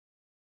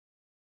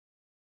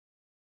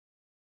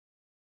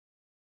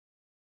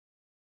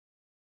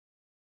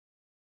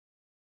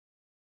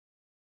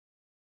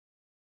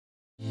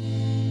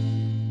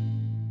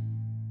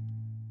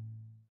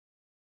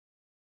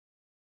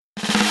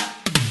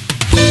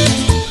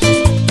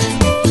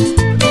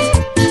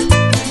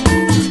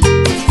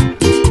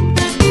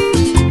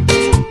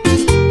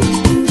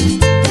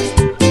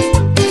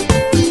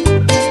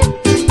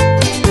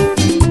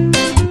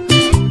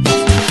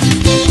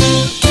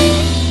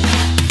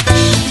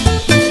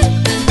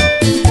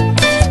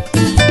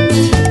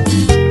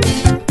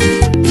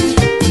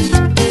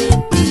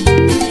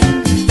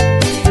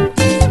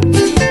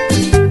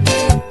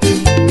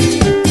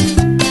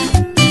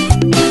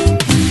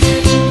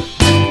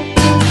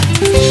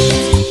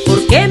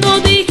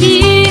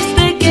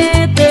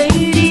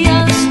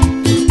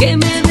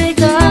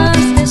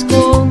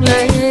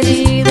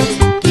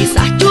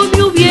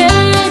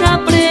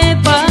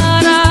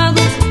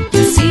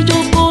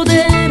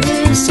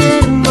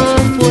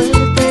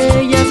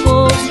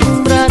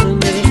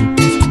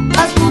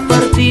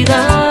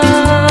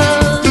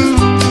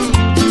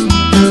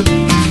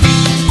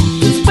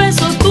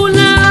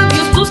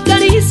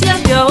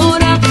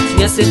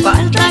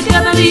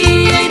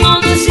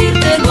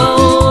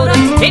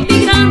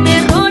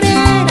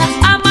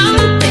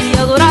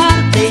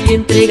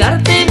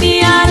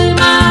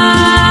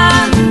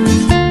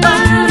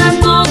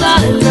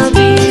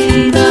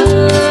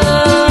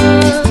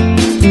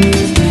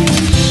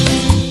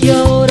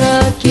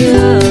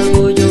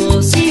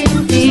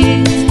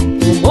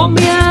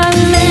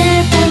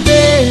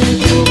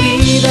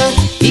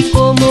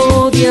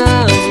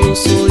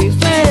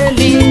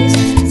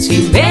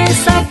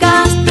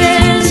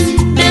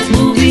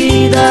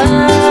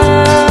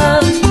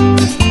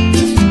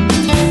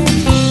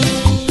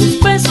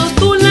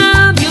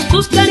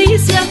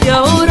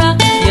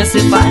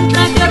hace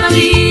falta cada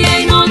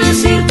día y no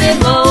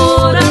decírtelo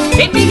ahora,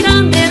 que mi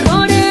gran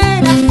error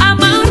era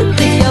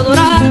amarte y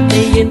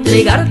adorarte y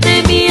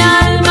entregarte mi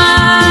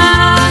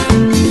alma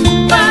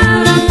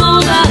para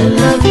toda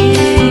la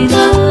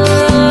vida.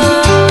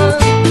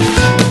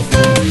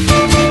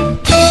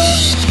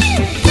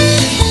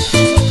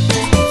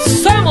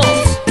 Somos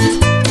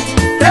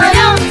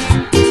Rebelión.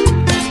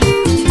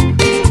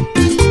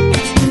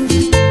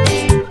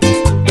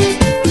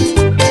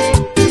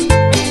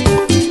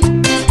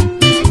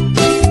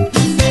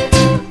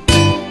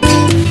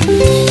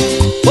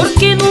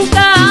 Porque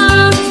nunca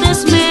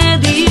antes me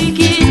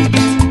dije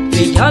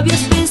que ya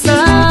habías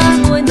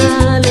pensado en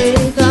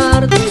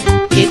alejarte,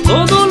 que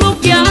todo lo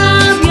que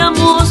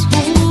habíamos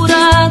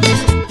jurado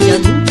ya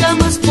nunca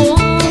más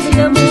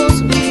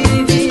podríamos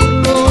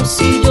vivirlo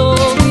si yo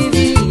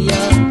vivía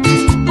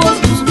por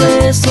tus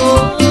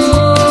besos.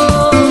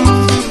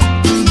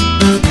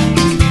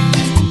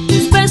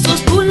 Tus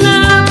besos, tus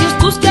labios,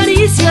 tus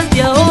caricias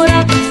de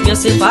ahora me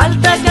hace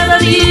falta cada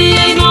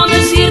día y no